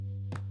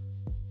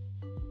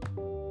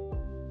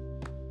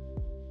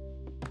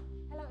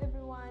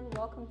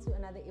welcome to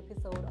another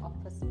episode of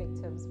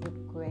Perspectives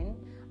with Gwen.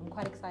 I'm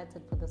quite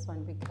excited for this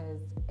one because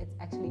it's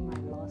actually my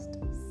last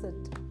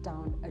sit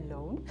down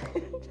alone.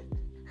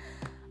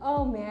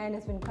 Oh man,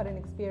 it's been quite an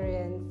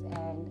experience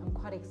and I'm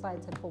quite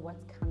excited for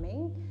what's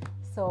coming.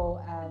 So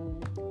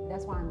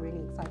that's why I'm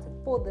really excited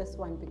for this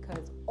one,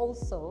 because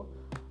also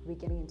we're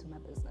getting into my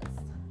business.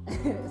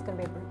 It's going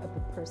to be a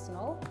bit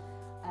personal.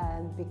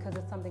 Because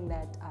it's something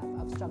that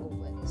I've struggled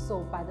with.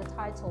 So by the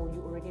title,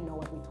 you already know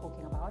what we're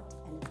talking about,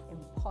 and it's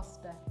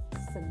Imposter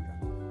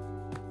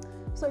Syndrome.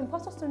 So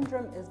Imposter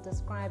Syndrome is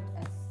described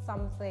as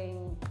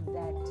something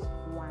that,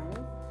 one,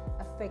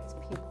 affects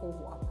people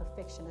who are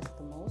perfectionists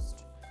the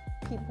most,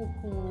 people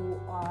who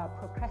are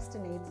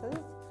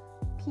procrastinators,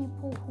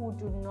 people who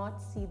do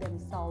not see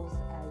themselves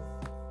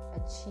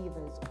as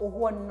achievers, or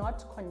who are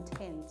not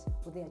content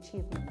with their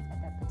achievements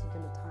at that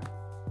particular time.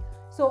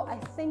 So I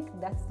think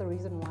that's the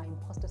reason why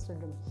imposter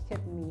syndrome hit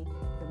me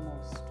the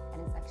most,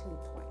 and it's actually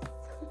twice.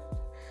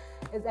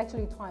 It's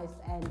actually twice,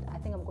 and I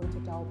think I'm going to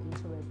delve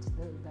into it,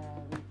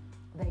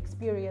 the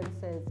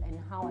experiences and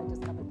how I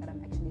discovered that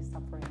I'm actually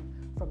suffering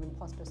from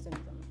imposter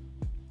syndrome.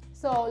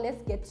 So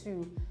let's get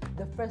to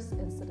the first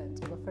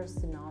incident, or the first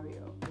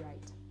scenario,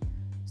 right?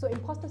 So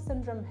imposter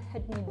syndrome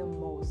hit me the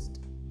most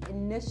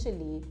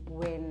initially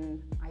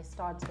when I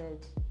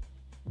started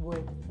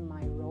with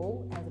my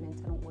role as an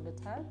internal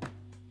auditor.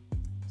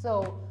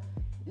 So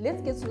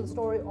let's get to the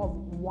story of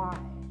why,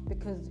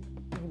 because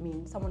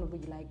someone will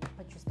be like,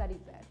 but you studied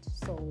that,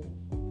 so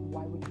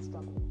why would you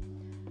struggle?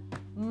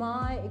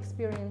 My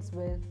experience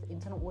with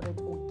internal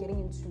audit, or getting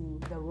into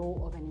the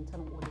role of an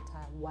internal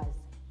auditor,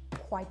 was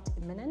quite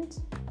imminent.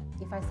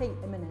 If I say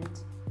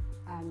imminent,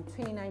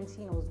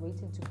 2019 I was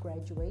waiting to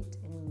graduate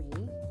in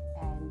May,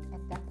 and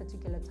at that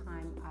particular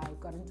time I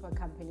got into a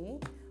company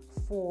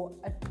for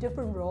a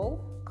different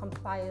role,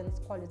 compliance,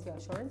 quality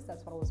assurance.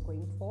 That's what I was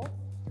going for.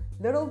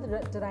 Little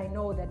did I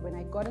know that when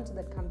I got into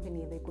that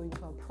company, they're going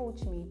to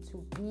approach me to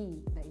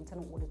be the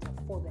internal auditor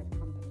for that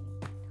company.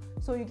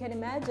 So you can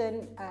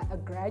imagine a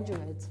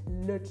graduate,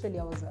 literally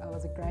I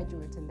was a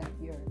graduate in that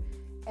year.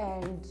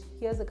 And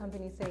here's a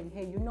company saying,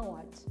 hey, you know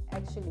what?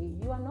 Actually,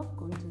 you are not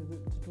going to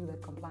do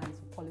that compliance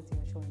or quality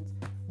assurance.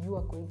 You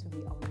are going to be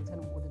our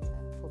internal auditor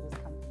for this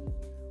company.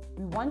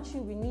 We want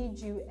you, we need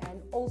you,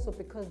 and also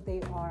because they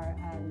are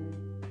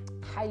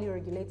highly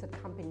regulated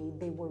company,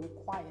 they were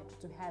required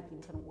to have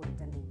internal audit,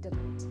 and they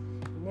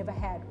didn't. Never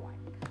had one.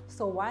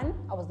 So one,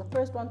 I was the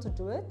first one to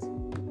do it.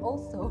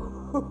 Also,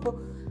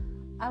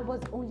 I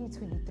was only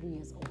 23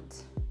 years old.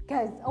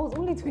 Guys, I was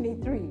only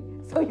 23.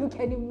 So you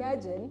can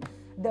imagine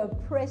the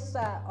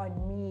pressure on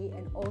me,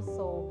 and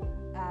also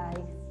I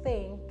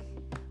think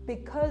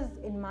because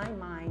in my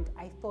mind,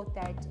 I thought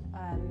that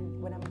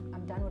when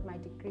I'm done with my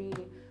degree,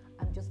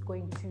 I'm just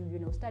going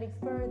to, study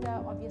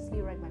further,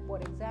 obviously write my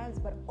board exams,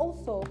 but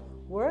also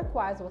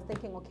work-wise, I was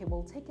thinking, okay,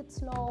 we'll take it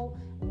slow.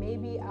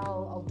 Maybe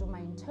I'll do my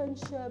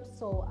internship,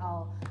 so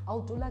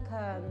I'll do like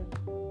a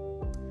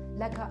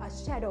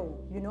shadow,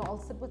 I'll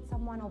sit with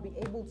someone, I'll be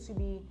able to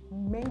be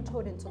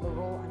mentored into the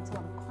role until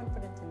I'm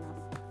confident enough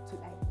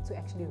to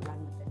actually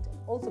run with it. And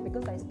also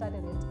because I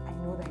studied it, I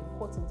know the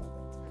importance of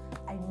it.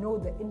 I know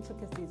the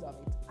intricacies of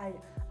it.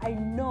 I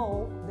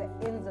know the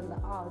ins and the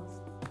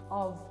outs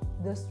of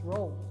this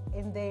role.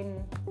 And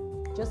then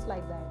just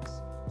like that,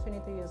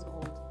 23 years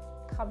old,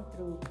 come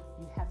through,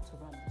 you have to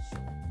run the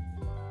show.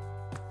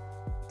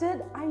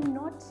 Did I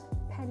not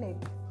panic?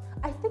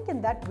 I think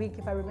in that week,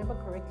 if I remember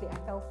correctly, I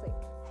felt sick.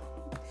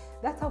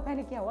 That's how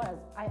panicky I was.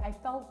 I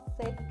felt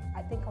sick.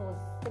 I think I was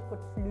sick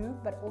with flu,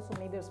 but also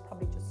maybe it was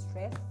probably just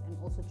stress, and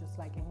also just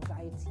like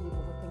anxiety,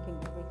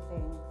 overthinking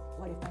everything.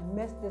 What if I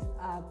mess this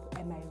up?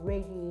 Am I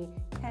ready?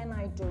 Can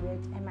I do it?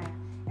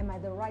 Am I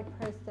the right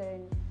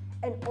person?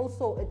 And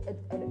also,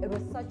 it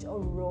was such a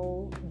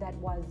role that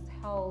was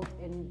held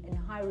in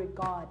high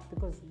regard,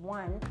 because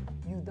one,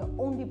 you're the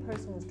only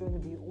person who's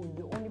doing it, or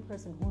the only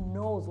person who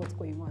knows what's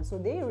going on. So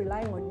they're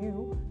relying on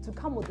you to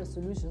come with the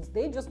solutions.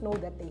 They just know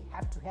that they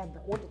have to have the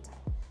auditor.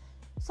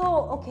 So,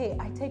 okay,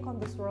 I take on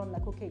this role. I'm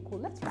like, okay, cool,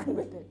 let's run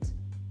with it.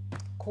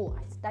 Cool,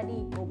 I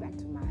study, go back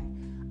to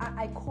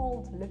I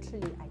called my lecturer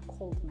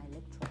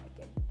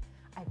again.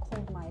 I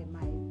called my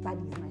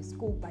buddies, my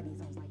school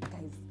buddies. I was like,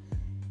 guys,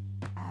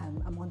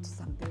 I'm onto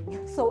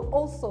something. So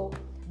also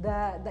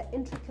the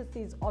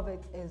intricacies of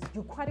it is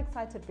you're quite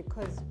excited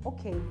because,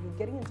 okay, you're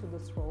getting into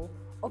this role.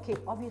 Okay,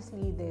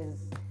 obviously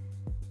there's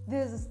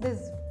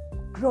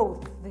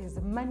growth, there's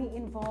money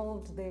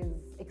involved,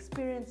 there's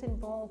experience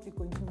involved, you're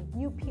going to meet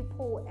new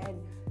people, and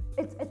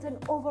it's an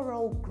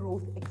overall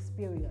growth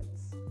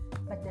experience.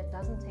 But that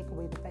doesn't take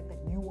away the fact that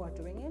you are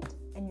doing it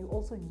and you're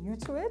also new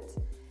to it.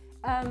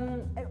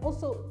 And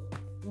also,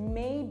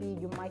 maybe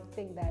you might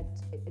think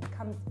that it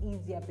comes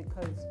easier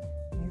because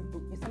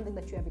it's something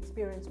that you have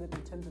experience with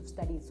in terms of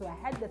studies. So I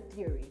had the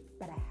theory,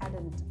 but I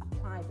hadn't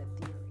applied the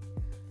theory.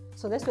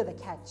 So that's where the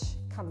catch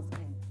comes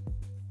in,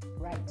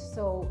 right?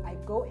 So I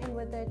go in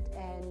with it,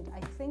 and I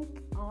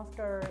think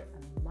after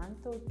a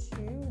month or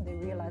two, they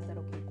realized that,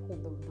 okay, cool,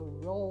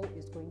 the role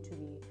is going to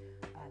be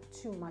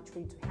too much for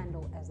you to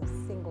handle as a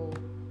single,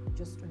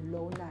 just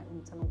loner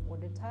internal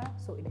auditor.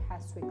 So it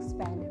has to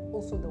expand, and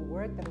also the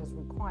work that was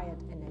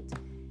required in it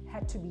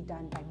had to be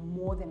done by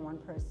more than one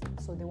person.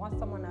 So there was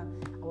someone I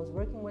was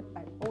working with,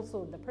 but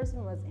also the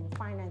person was in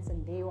finance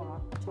and they were a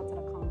chartered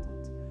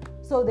accountant.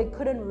 So they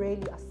couldn't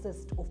really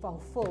assist or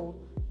fulfill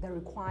the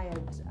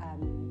required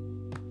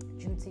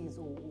duties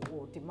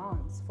or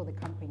demands for the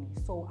company.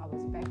 So I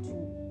was back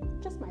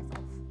to just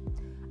myself.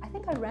 I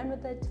think I ran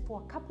with it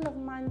for a couple of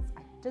months.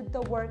 I did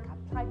the work,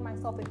 applied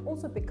myself, and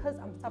also because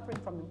I'm suffering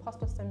from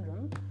imposter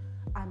syndrome,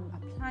 I'm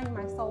applying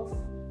myself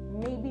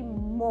maybe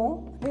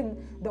more than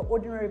the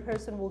ordinary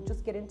person will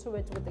just get into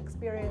it with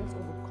experience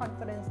or with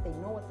confidence. They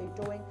know what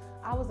they're doing.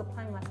 I was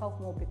applying myself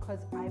more because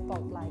I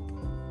felt like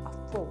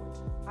a fraud.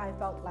 I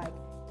felt like,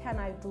 can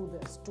I do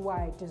this? Do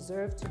I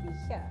deserve to be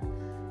here?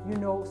 You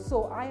know,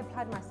 so I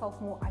applied myself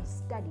more. I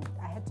studied.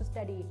 I had to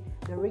study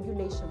the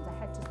regulations. I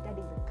had to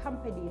study the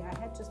company. I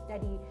had to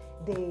study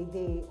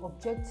the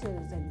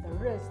objectives and the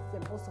risks,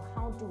 and also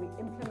how do we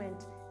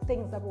implement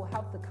things that will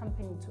help the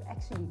company to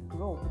actually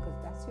grow, because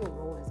that's your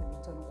role as an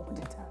internal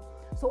auditor.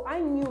 So I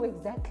knew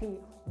exactly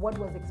what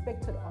was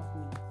expected of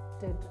me.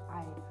 Did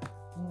I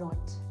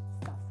not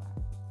suffer?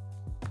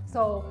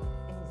 So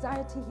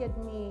anxiety hit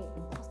me,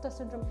 imposter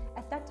syndrome.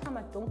 At that time,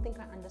 I don't think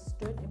I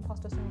understood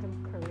imposter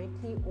syndrome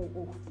correctly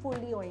or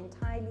fully or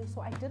entirely.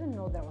 So I didn't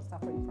know that I was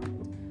suffering from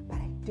it, but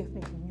I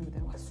definitely knew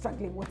that I was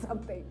struggling with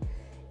something.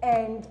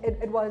 And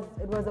it was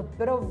a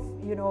bit of,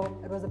 you know,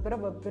 it was a bit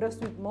of a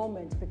bittersweet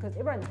moment, because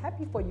everyone's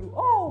happy for you.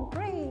 Oh,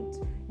 great,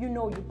 you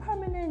know, you're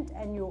permanent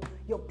and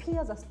your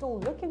peers are still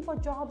looking for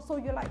jobs. So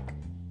you're like,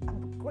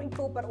 I'm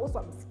grateful, but also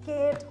I'm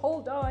scared.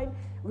 Hold on,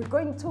 we're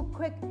going too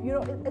quick. You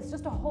know, it's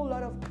just a whole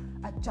lot of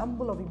a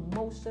jumble of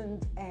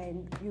emotions,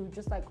 and you're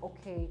just like,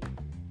 okay,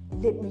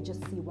 let me just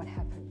see what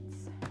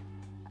happens.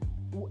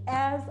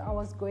 As I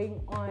was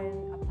going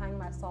on, applying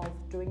myself,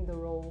 doing the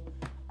role,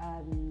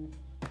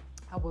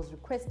 I was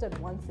requested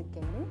once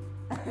again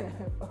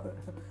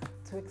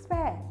to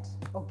expand.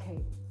 Okay,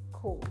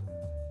 cool.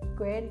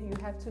 Gwen,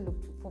 you have to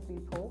look for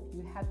people.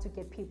 You have to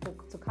get people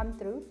to come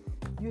through.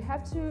 You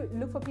have to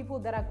look for people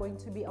that are going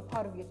to be a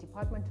part of your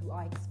department who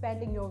are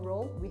expanding your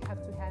role. We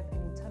have to have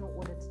an internal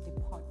audit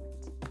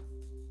department.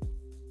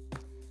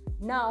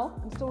 Now,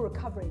 I'm still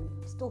recovering,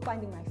 still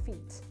finding my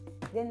feet.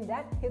 Then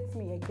that hits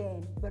me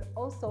again, but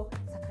also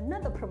it's like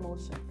another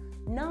promotion.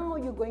 Now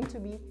you're going to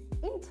be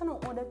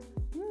internal audit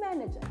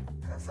manager.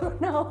 So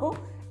now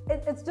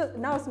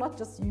it's not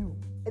just you.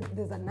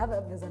 There's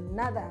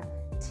another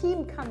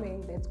team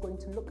coming that's going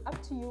to look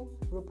up to you,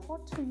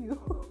 report to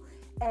you,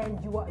 and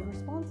you are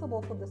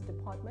responsible for this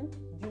department.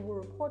 You will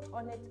report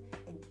on it,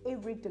 and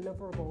every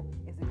deliverable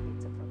is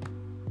expected from you.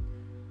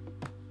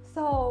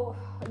 So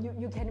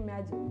you can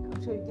imagine.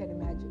 I'm sure you can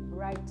imagine,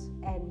 right?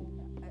 And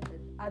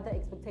other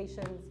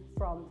expectations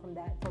from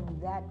that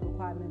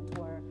requirement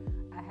were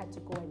I had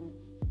to go and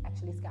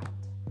actually scout.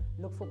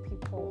 Look for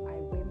people. I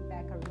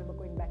remember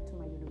going back to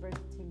my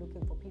university,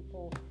 looking for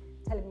people,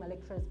 telling my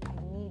lecturers I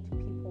need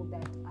people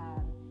that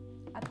are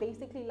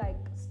basically like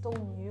still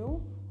new,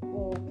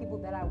 or people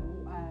that are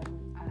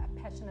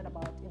passionate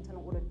about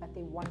internal audit, but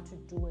they want to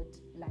do it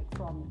like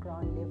from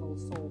ground level,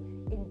 so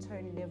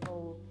intern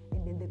level,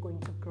 and then they're going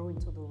to grow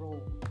into the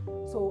role.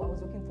 So I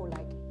was looking for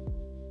like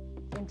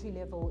entry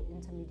level,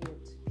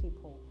 intermediate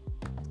people.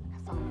 I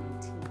found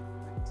my team,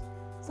 right?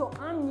 So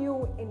I'm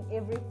new in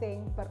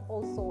everything, but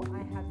also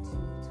I have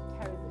to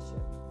carry the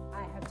ship.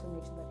 I have to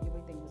make sure that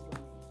everything is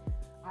running.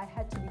 I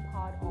had to be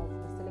part of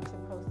the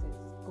selection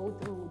process, go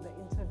through the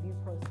interview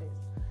process.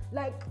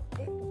 Like,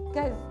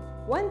 guys,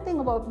 one thing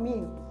about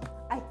me,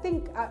 I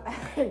think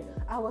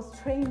I was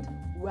trained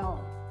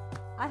well.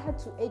 I had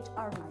to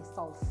HR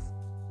myself,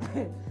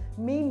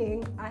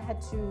 meaning I had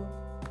to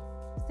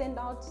send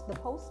out the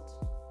post,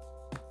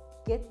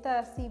 get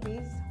the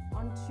CVs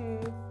onto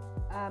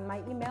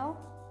my email,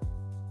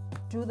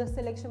 do the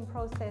selection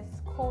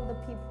process, call the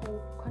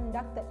people,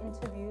 conduct the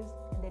interviews,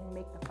 and then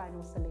make the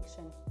final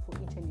selection for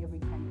each and every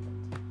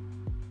candidate.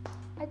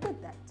 I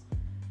did that.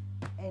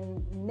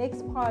 And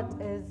next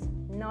part is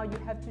now you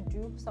have to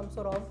do some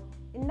sort of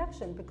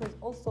induction, because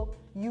also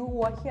you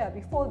were here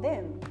before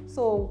them.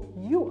 So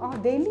you are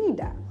their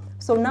leader.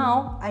 So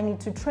now I need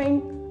to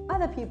train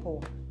other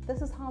people.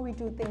 This is how we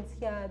do things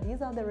here.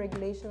 These are the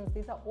regulations.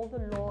 These are all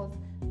the laws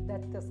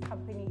that this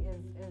company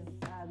is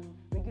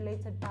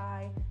regulated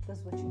by. This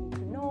is what you need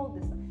to know.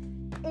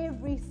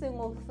 Every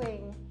single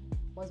thing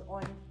was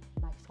on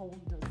my shoulders.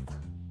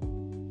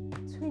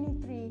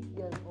 23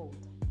 years old.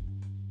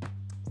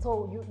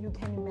 So you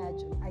can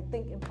imagine. I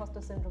think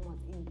imposter syndrome was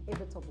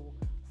inevitable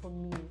for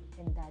me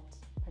in that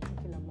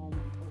particular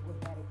moment or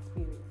that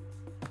experience.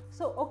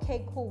 So,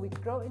 okay, cool, we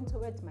grow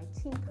into it. My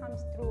team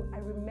comes through. I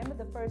remember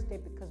the first day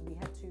because we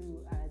had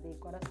to, they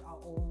got us our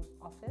own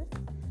office.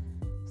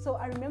 So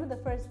I remember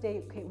the first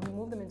day, okay, we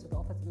moved them into the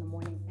office in the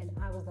morning, and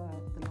I was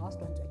the last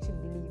one to actually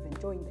leave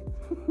and join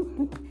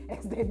them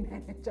as their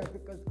manager,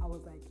 because I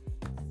was like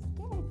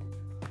scared.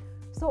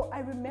 So I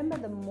remember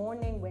the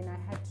morning when I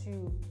had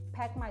to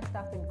pack my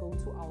stuff and go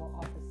to our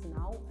office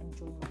now and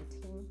join my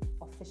team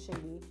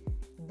officially.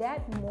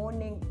 That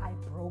morning, I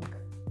broke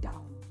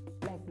down.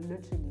 Like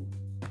literally,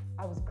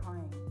 I was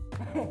crying.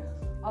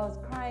 I was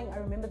crying. I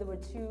remember there were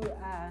two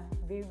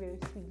very, very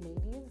sweet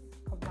ladies,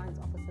 compliance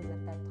officers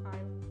at that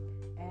time.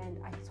 And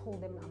I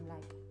told them, I'm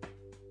like,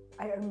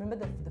 I remember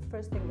the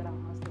first thing that I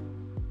asked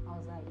them, I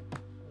was like,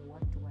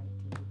 what do I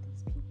do with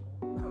these people?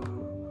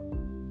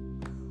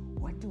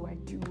 What do I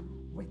do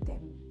with them?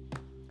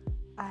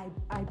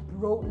 I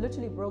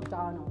literally broke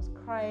down. I was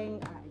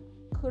crying.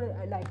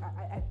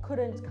 I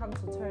couldn't come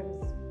to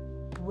terms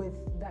with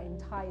the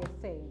entire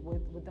thing,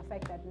 with the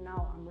fact that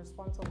now I'm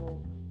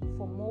responsible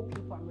for more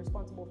people, I'm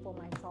responsible for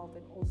myself,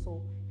 and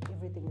also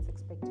everything is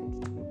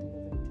expected to be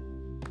delivered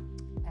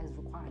as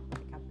required by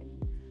the company.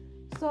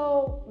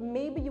 So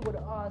maybe you would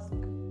ask,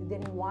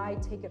 then why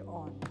take it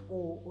on,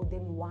 or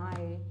then why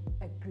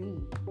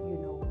agree, you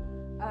know?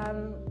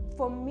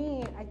 For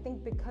me, I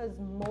think because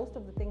most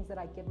of the things that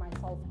I get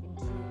myself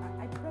into,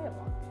 I pray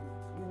about them,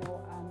 you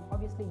know.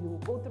 Obviously you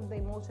go through the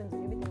emotions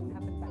and everything will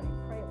happen, but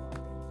I pray about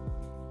them.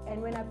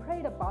 And when I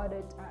prayed about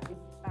it,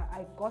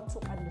 I got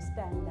to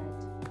understand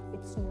that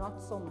it's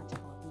not so much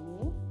about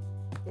me.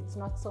 It's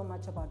not so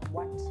much about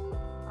what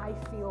I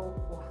feel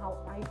or how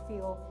I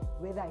feel,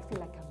 whether I feel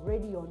like I'm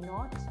ready or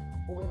not,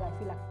 or whether I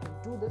feel like I can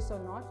do this or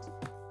not.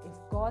 If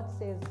God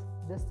says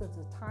this is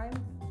the time,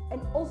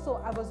 and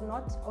also I was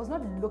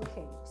not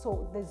looking.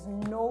 So there's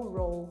no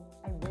role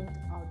I went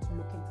out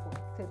looking for,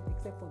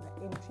 except for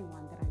the entry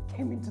one that I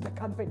came into the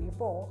company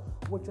for,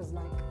 which was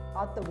like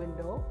out the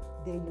window.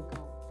 There you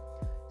go.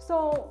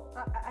 So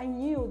I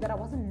knew that I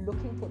wasn't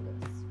looking for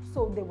this.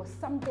 So there was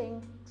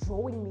something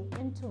drawing me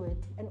into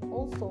it, and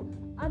also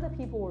other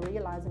people were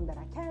realizing that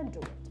I can do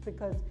it,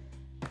 because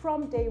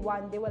from day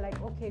one they were like,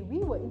 okay, we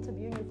were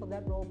interviewing you for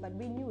that role, but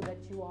we knew that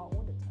you are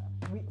auditor.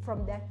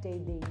 From that day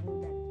they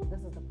knew that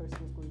this is the person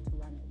who's going to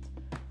run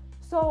it.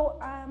 So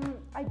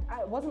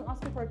I wasn't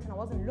asking for it and I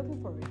wasn't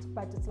looking for it,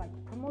 but it's like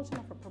promotion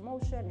after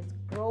promotion, it's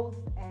growth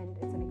and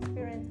it's an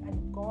experience,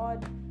 and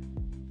God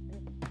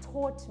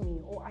taught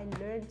me, or I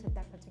learned at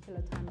that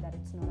particular time, that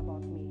it's not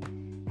about me.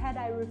 Had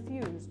I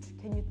refused,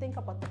 can you think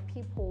about the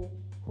people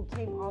who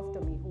came after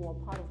me, who were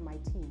part of my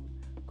team?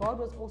 God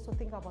was also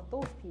thinking about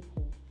those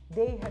people.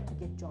 They had to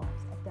get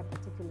jobs at that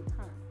particular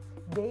time.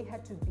 They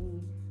had to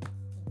be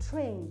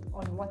trained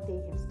on what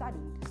they have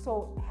studied.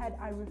 So had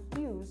I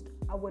refused,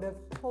 I would have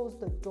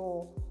closed the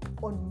door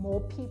on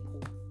more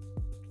people.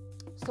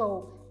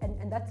 So,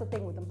 and that's the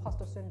thing with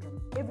imposter syndrome.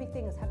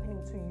 Everything is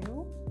happening to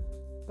you,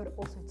 but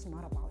also it's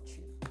not about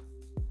you.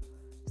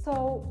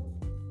 So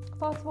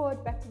fast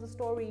forward back to the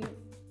story,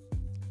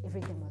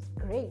 everything was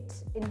great.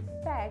 In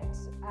fact,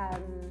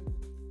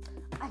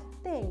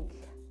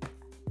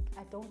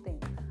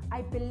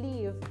 I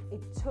believe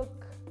it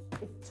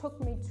took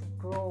me to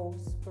grow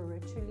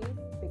spiritually,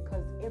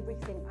 because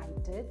everything I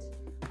did,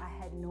 I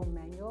had no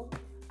manual,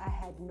 I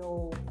had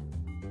no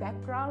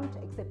background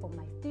except for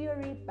my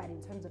theory, but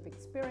in terms of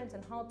experience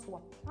and how to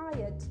apply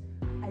it,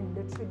 I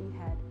literally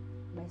had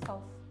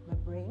myself, my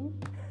brain,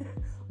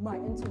 my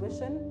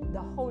intuition,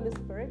 the Holy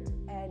Spirit,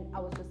 and I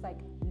was just like,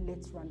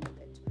 let's run with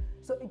it.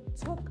 So it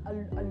took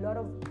a lot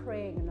of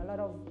praying and a lot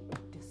of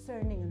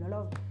discerning and a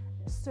lot of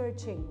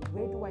searching.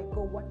 Where do I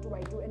go? What do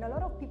I do? And a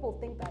lot of people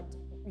think that,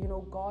 you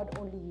know, God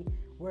only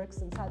works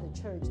inside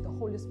the church. The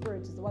Holy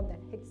Spirit is the one that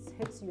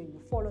hits you and you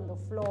fall on the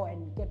floor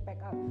and you get back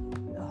up.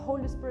 The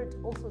Holy Spirit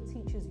also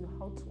teaches you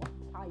how to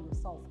apply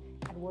yourself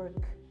at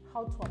work,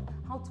 how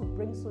to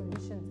bring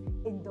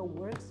solutions in the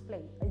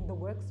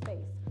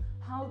workspace,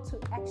 how to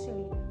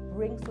actually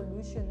bring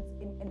solutions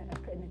in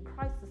a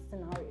crisis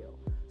scenario.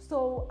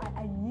 So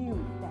I knew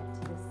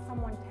that there's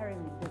someone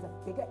carrying me. There's a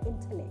bigger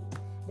intellect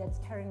that's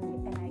carrying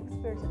me, and I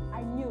experienced it.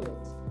 I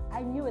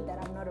knew it that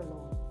I'm not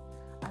alone.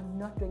 I'm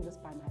not doing this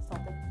by myself.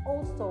 And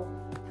also,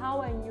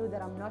 how I knew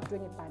that I'm not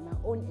doing it by my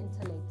own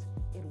intellect,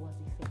 it was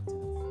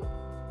effective.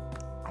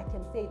 I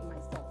can say it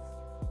myself.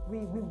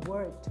 We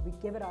worked, we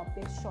gave it our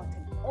best shot,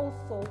 and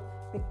also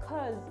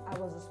because I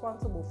was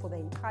responsible for the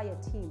entire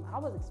team, I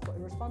was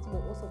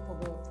responsible also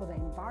for the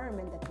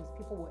environment that these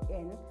people were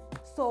in.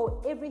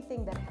 So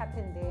everything that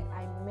happened there,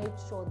 I made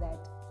sure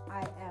that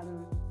I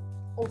am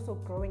also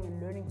growing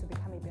and learning to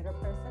become a better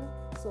person,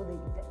 so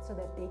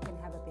that they can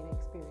have a better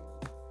experience.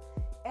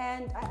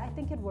 And I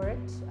think it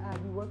worked.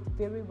 We worked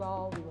very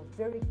well. We were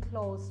very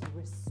close.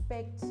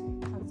 Respect,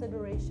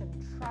 consideration,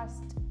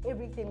 trust,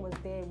 everything was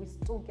there. We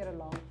still get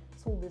along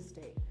till this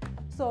day.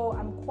 So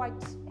I'm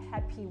quite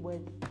happy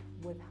with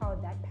how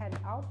that panned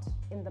out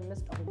in the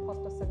midst of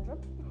imposter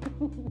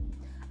syndrome.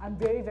 I'm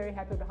very, very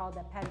happy with how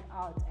that panned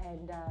out.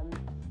 And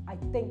I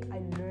think I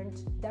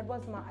learned, that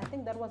was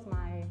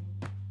my,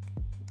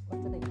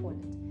 what do they call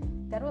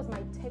it? That was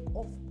my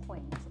take-off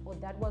point, or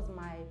that was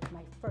my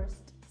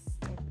first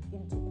step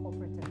into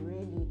corporate, and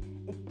really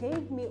it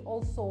gave me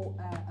also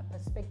a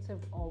perspective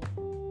of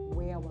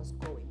where I was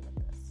going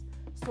with this.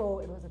 So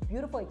it was a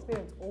beautiful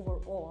experience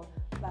overall,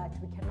 but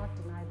we cannot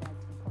deny that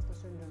imposter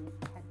syndrome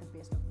had the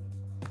best of me.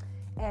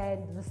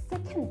 And the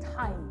second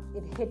time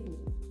it hit me,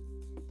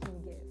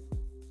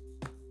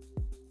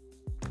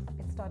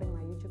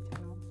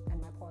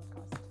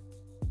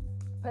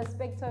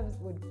 Perspectives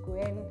with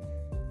Gwen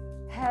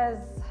has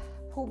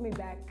pulled me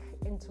back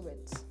into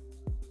it.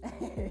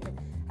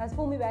 Has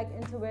pulled me back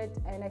into it,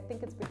 and I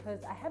think it's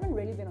because I haven't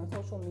really been on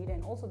social media,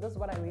 and also this is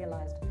what I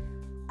realized.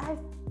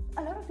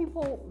 A lot of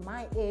people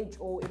my age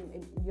or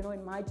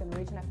in my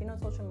generation have been on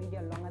social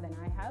media longer than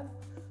I have,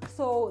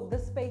 so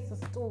this space is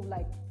still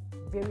like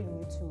very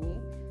new to me.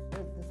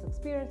 This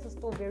experience is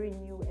still very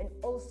new, and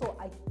also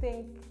I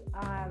think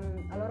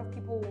a lot of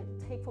people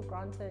take for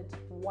granted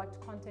what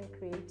content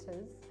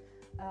creators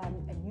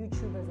and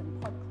YouTubers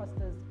and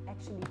podcasters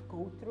actually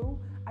go through.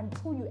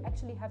 Until you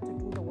actually have to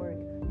do the work,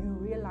 you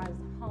realize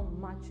how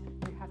much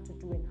you have to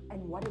do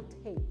and what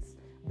it takes.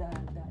 The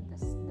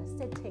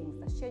settings,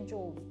 the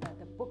schedules,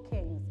 the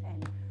bookings,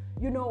 and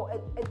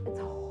it's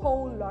a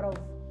whole lot of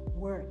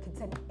work.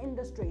 It's an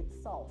industry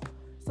itself.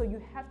 So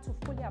you have to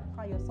fully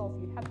apply yourself.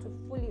 You have to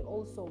fully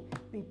also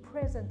be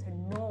present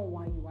and know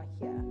why you are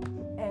here.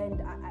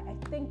 And I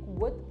think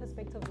with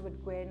Perspectives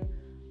with Gwen,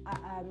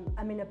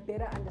 I'm in a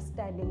better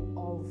understanding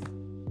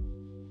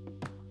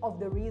of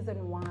the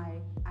reason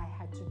why I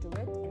had to do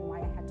it and why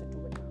I had to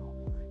do it now.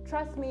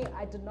 Trust me,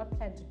 I did not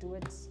plan to do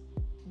it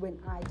when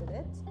I did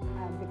it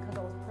because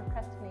I was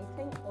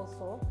procrastinating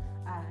also.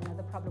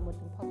 Another problem with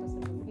imposter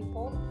syndrome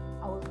people.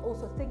 I was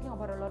also thinking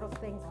about a lot of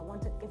things. I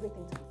wanted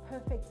everything to be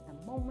perfect, the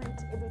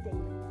moment, everything.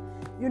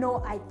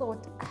 I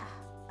thought,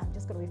 I'm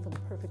just going to wait for the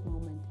perfect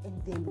moment and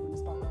then we're going to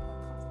start the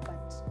podcast.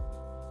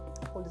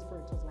 But Holy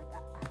Spirit was like,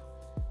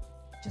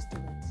 just do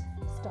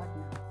it. Start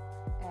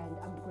now. And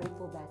I'm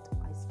grateful that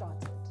I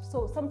started.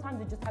 So sometimes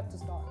you just have to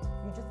start.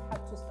 You just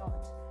have to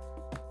start.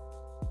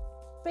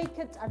 Fake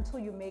it until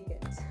you make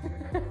it.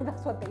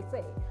 That's what they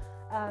say.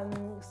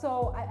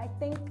 So I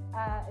think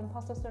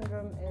imposter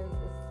syndrome is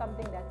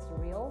something that's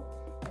real.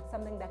 It's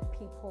something that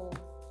people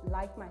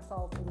like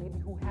myself, or maybe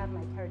who have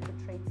my character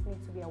traits,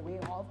 need to be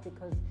aware of,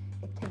 because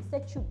it can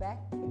set you back.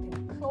 It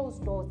can close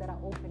doors that are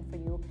open for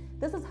you.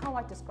 This is how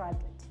I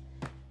described it.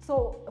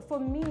 So for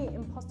me,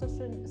 imposter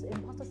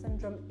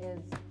syndrome is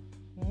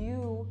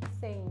you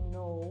saying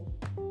no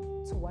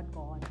to what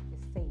God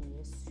is saying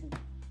yes to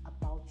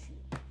about you.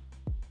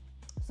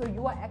 So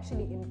you are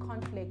actually in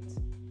conflict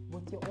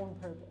with your own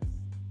purpose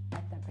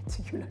at that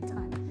particular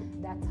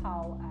time. That's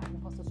how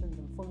imposter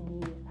syndrome for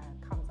me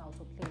comes out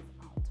or plays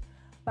out.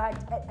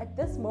 But at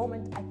this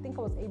moment, I think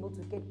I was able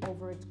to get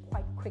over it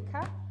quite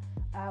quicker.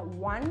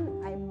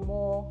 One, I'm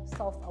more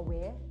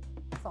self-aware,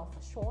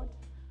 self-assured.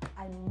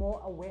 I'm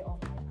more aware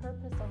of my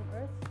purpose on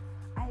earth.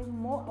 I'm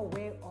more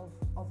aware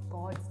of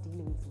God's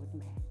dealings with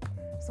man.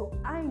 So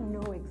I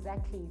know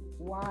exactly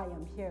why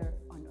I'm here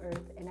on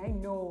earth, and I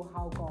know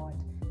how God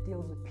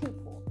deals with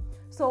people.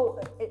 So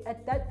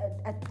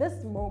at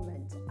this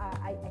moment,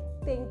 I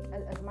think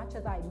as much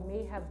as I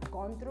may have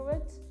gone through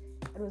it,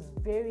 it was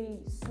very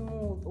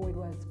smooth, or it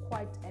was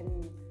quite a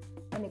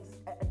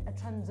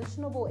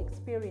transitionable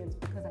experience,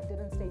 because I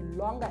didn't stay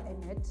longer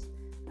in it,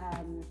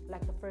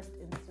 like the first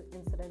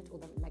incident or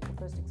like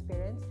the first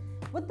experience.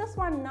 With this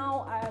one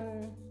now,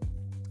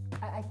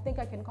 I think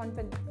I can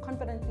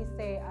confidently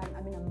say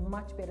I'm in a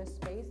much better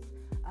space.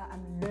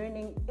 I'm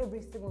learning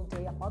every single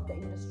day about the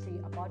industry,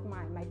 about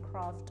my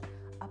craft,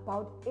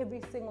 about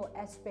every single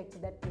aspect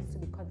that needs to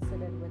be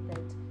considered with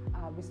it.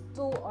 We're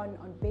still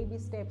on baby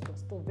steps. We're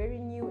still very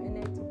new in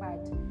it,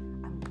 but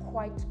I'm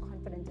quite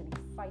confident and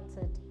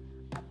excited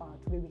about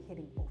where we're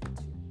heading over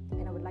to.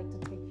 And I would like to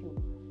take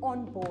you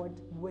on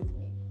board with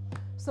me.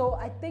 So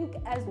I think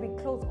as we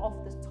close off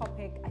this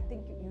topic, I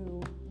think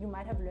you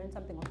might have learned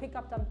something or pick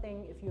up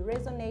something. If you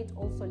resonate,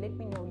 also let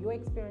me know your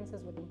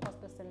experiences with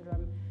imposter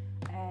syndrome,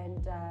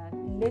 and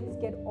let's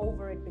get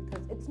over it,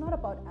 because it's not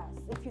about us.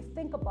 If you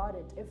think about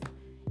it,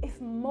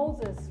 if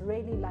Moses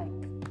really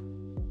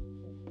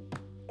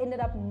ended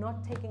up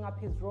not taking up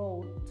his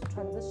role to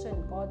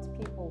transition God's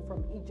people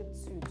from Egypt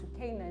to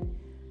Canaan,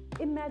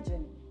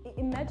 imagine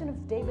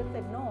if David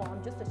said, no,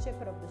 I'm just a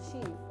shepherd of the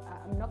sheep.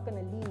 I'm not going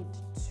to lead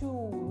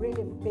two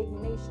really big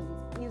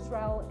nations,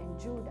 Israel and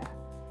Judah.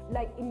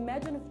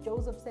 Imagine if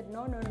Joseph said,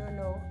 no,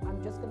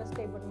 I'm just going to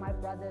stay with my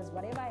brothers.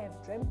 Whatever I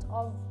have dreamt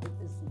of,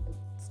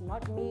 it's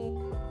not me.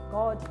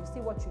 God, you see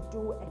what you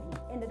do. And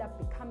he ended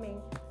up becoming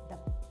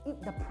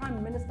the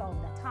prime minister of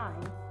that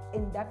time.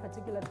 In that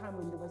particular time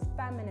when there was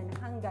famine and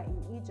hunger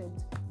in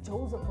Egypt,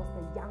 Joseph was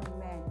the young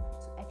man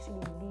to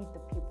actually lead the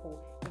people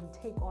and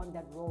take on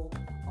that role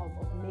of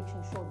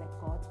making sure that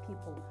God's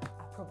people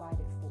are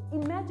provided for.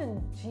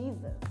 Imagine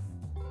Jesus,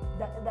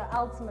 the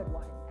ultimate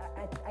one.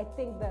 I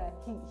think that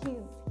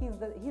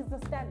he's the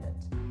standard.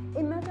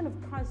 Imagine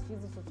if Christ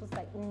Jesus was just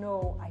like,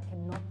 no, I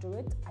cannot do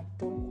it. I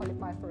don't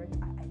qualify for it.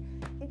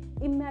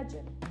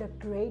 Imagine the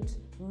great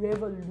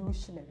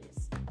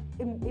revolutionaries.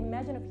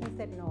 Imagine if he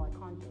said, no, I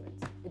can't do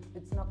it.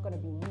 It's not going to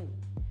be me.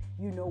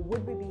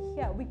 Would we be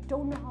here? We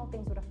don't know how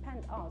things would have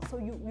panned out. So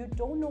you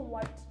don't know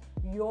what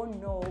your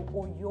no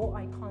or your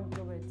I can't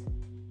do it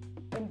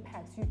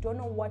impacts. You don't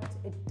know what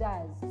it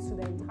does to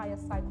the entire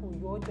cycle,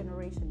 your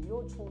generation,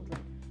 your children,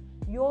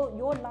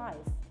 your life,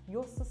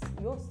 your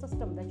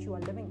system that you are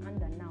living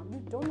under now.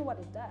 You don't know what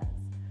it does.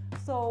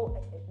 So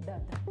the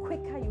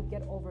quicker you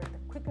get over it, the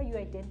quicker you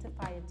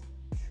identify it,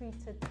 treat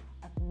it,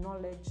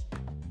 acknowledge,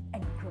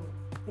 and grow.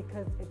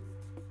 Because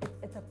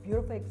it's a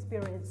beautiful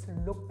experience to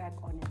look back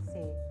on and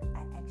say,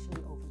 I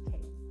actually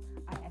overcame.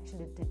 I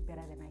actually did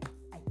better than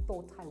I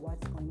thought I was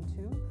going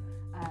to.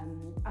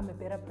 I'm a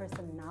better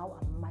person now.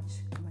 I'm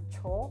much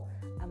mature.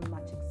 I'm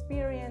much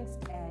experienced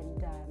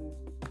and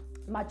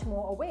much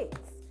more awake.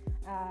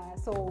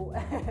 So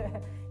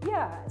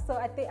yeah. So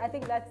I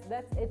think that's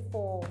it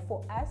for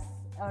us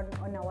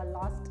on our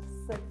last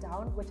sit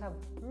down, which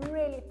I've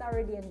really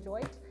thoroughly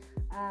enjoyed.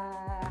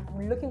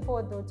 I'm looking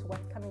forward though to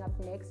what's coming up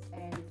next,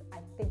 and I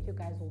think you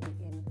guys will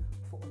be in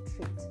for a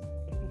treat.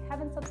 If you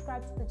haven't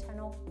subscribed to the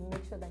channel,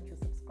 make sure that you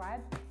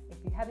subscribe. If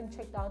you haven't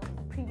checked out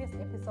the previous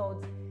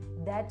episodes,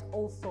 that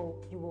also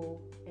you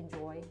will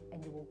enjoy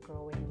and you will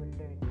grow and you will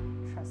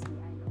learn. Trust me,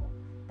 I know.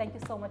 Thank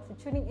you so much for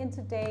tuning in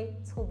today.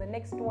 Till the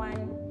next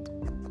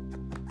one.